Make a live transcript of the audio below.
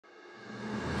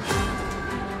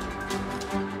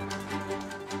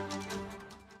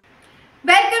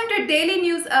your daily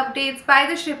news updates by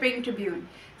the Shipping Tribune.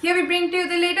 Here we bring to you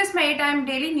the latest maritime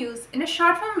daily news in a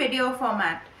short-form video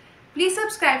format. Please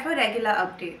subscribe for regular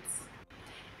updates.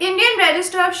 Indian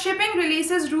Register of Shipping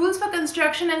releases rules for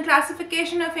construction and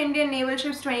classification of Indian naval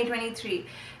ships 2023.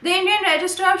 The Indian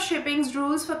Register of Shipping's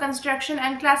rules for construction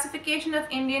and classification of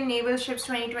Indian naval ships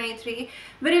 2023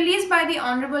 were released by the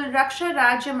Honorable Raksha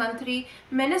Rajya Mantri,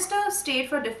 Minister of State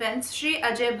for Defence, Shri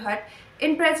Ajay Bhatt,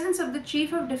 in presence of the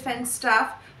Chief of Defence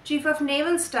Staff, Chief of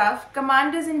Naval Staff,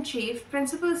 Commanders-in-Chief,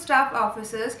 Principal Staff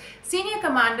Officers, Senior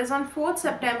Commanders on 4th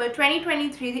September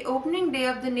 2023, the opening day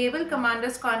of the Naval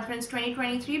Commanders Conference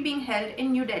 2023 being held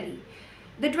in New Delhi.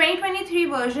 The 2023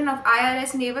 version of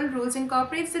IRS Naval Rules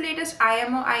incorporates the latest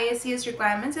IMO IACS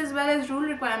requirements as well as rule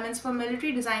requirements for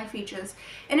military design features.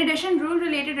 In addition,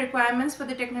 rule-related requirements for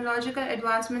the technological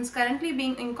advancements currently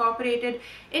being incorporated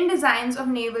in designs of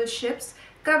naval ships,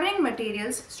 covering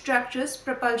materials, structures,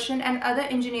 propulsion and other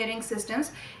engineering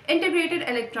systems, integrated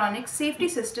electronics, safety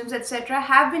systems, etc.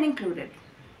 have been included.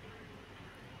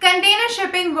 Container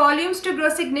shipping volumes to grow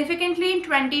significantly in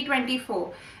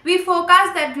 2024. We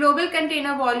forecast that global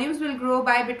container volumes will grow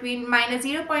by between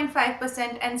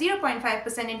 -0.5% and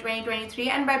 0.5% in 2023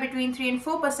 and by between 3 and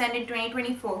 4% in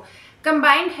 2024.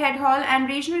 Combined head haul and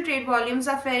regional trade volumes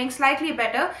are faring slightly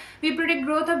better. We predict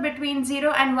growth of between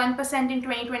 0 and 1% in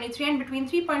 2023 and between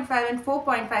 3.5 and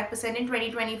 4.5% in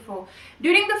 2024.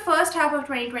 During the first half of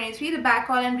 2023, the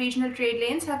backhaul and regional trade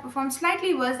lanes have performed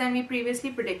slightly worse than we previously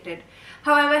predicted.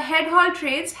 However, head haul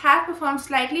trades have performed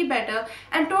slightly better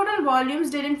and total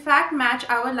volumes did in fact match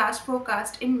our last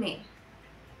forecast in May.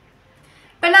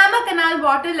 Panama Canal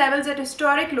water levels at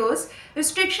historic lows,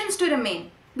 restrictions to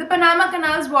remain. The Panama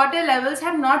Canal's water levels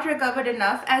have not recovered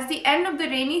enough as the end of the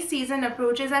rainy season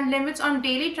approaches and limits on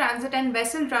daily transit and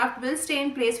vessel draft will stay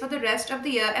in place for the rest of the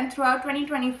year and throughout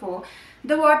 2024,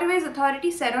 the Waterways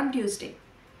Authority said on Tuesday.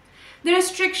 The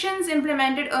restrictions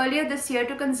implemented earlier this year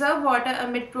to conserve water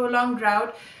amid prolonged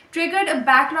drought triggered a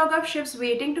backlog of ships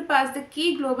waiting to pass the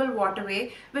key global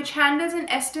waterway, which handles an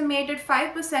estimated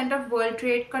 5% of world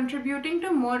trade, contributing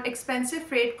to more expensive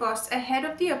freight costs ahead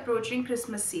of the approaching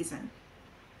Christmas season.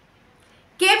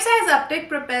 Capesize uptick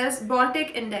propels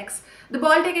Baltic Index. The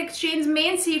Baltic Exchange's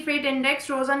main sea freight index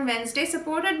rose on Wednesday,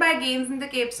 supported by gains in the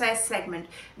Capesize segment.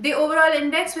 The overall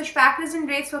index, which factors in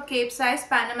rates for Capesize,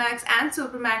 Panamax and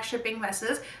Supramax shipping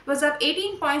vessels, was up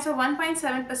 18 points or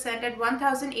 1.7% at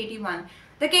 1,081.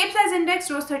 The Capesize index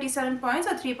rose 37 points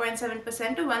or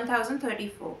 3.7% to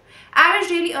 1,034. Average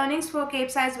daily earnings for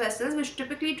Capesize vessels, which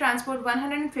typically transport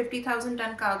 150,000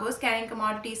 ton cargoes carrying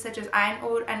commodities such as iron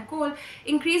ore and coal,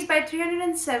 increased by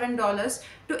 $307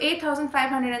 to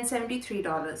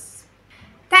 $8,573.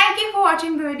 Thank you for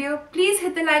watching the video. Please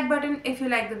hit the like button if you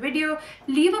like the video,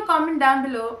 leave a comment down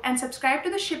below and subscribe to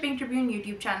the Shipping Tribune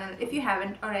YouTube channel if you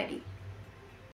haven't already.